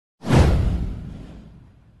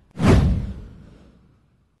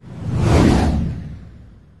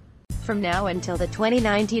from now until the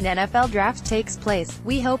 2019 NFL Draft takes place,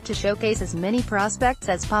 we hope to showcase as many prospects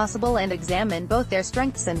as possible and examine both their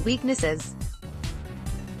strengths and weaknesses.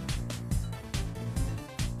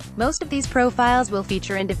 Most of these profiles will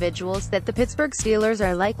feature individuals that the Pittsburgh Steelers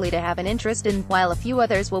are likely to have an interest in, while a few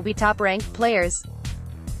others will be top-ranked players.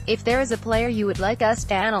 If there is a player you would like us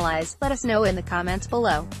to analyze, let us know in the comments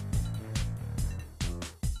below.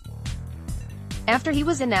 After he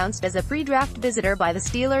was announced as a pre-draft visitor by the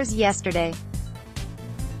Steelers yesterday,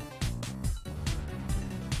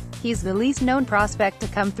 he's the least known prospect to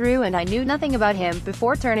come through, and I knew nothing about him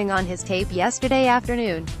before turning on his tape yesterday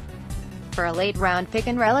afternoon. For a late-round pick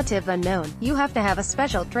and relative unknown, you have to have a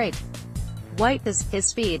special trait. Whyte is his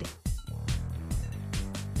speed.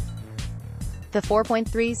 The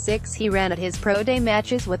 4.36 he ran at his pro day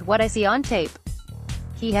matches with what I see on tape.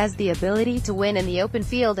 He has the ability to win in the open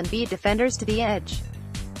field and beat defenders to the edge.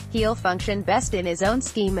 He'll function best in his own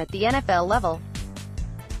scheme at the NFL level.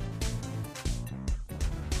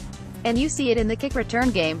 And you see it in the kick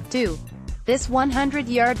return game, too. This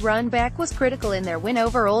 100-yard run back was critical in their win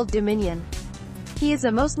over Old Dominion. He is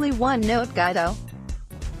a mostly one-note guy though.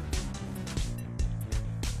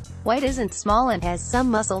 Whyte isn't small and has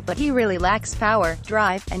some muscle, but he really lacks power,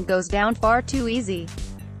 drive, and goes down far too easy.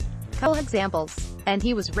 Couple examples. And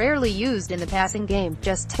he was rarely used in the passing game,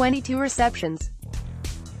 just 22 receptions.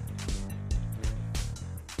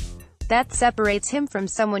 That separates him from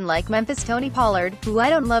someone like Memphis' Tony Pollard, who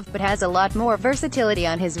I don't love but has a lot more versatility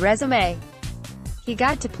on his resume. He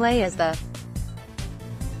got to play as the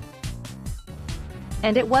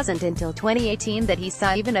and it wasn't until 2018 that he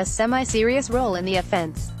saw even a semi-serious role in the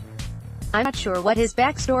offense. I'm not sure what his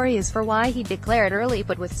backstory is for why he declared early,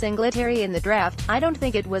 but with Singletary in the draft, I don't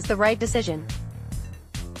think it was the right decision.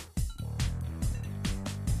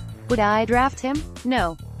 Would I draft him?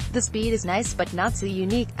 No. The speed is nice but not so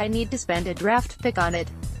unique, I need to spend a draft pick on it.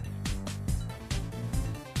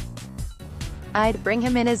 I'd bring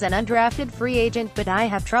him in as an undrafted free agent, but I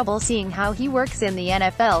have trouble seeing how he works in the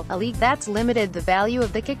NFL, a league that's limited the value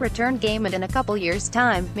of the kick return game and in a couple years'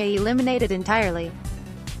 time, may eliminate it entirely.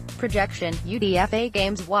 Projection: UDFA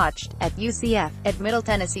games watched, at UCF, at Middle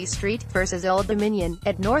Tennessee Street, versus Old Dominion,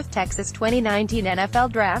 at North Texas 2019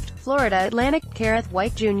 NFL Draft, Florida Atlantic, Kerrith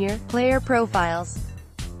Whyte Jr., player profiles.